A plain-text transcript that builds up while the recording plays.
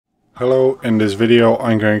Hello, in this video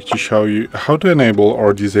I'm going to show you how to enable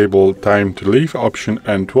or disable time to leave option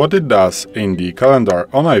and what it does in the calendar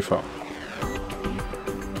on iPhone.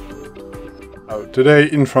 Today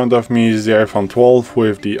in front of me is the iPhone 12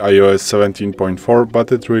 with the iOS 17.4,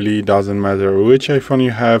 but it really doesn't matter which iPhone you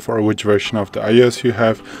have or which version of the iOS you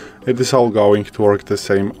have, it is all going to work the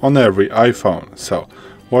same on every iPhone. So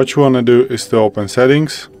what you want to do is to open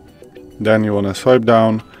settings, then you want to swipe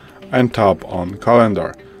down and tap on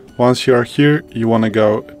calendar. Once you are here, you want to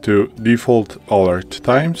go to default alert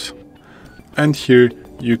times, and here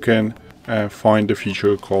you can find the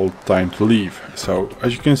feature called time to leave. So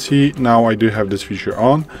as you can see, now I do have this feature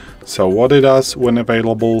on. So what it does when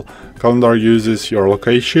available, calendar uses your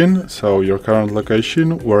location, so your current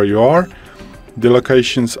location where you are, the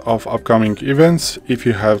locations of upcoming events if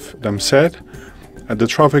you have them set, the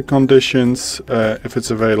traffic conditions if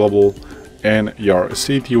it's available in your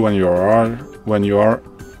city where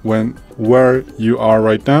you are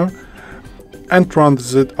right now, and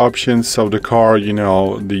transit options, so the car, you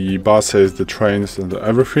know, the buses, the trains and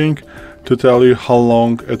everything, to tell you how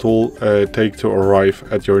long it will take to arrive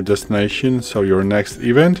at your destination, so your next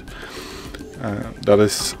event. That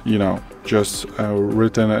is, you know, just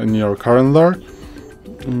written in your calendar,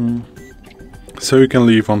 so you can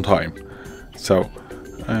leave on time. So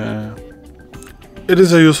it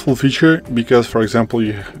is a useful feature because, for example,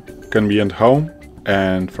 you can be at home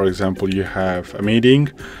and, for example, you have a meeting,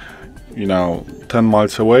 you know, 10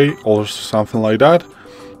 miles away or something like that,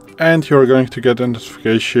 and you're going to get a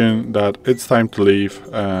notification that it's time to leave,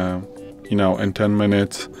 you know, in 10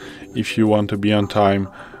 minutes if you want to be on time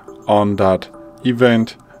on that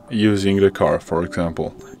event using the car, for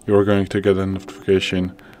example. You're going to get a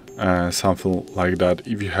notification, something like that,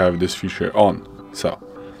 if you have this feature on. So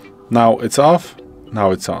now it's off,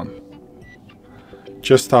 now it's on.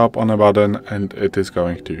 Just tap on a button and it is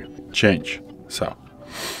going to change. So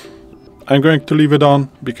I'm going to leave it on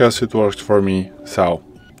because it works for me, so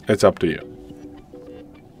it's up to you.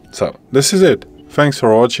 So this is it. Thanks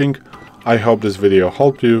for watching. I hope this video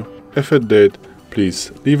helped you. If it did,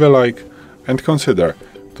 please leave a like and consider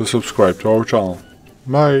to subscribe to our channel.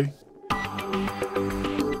 Bye!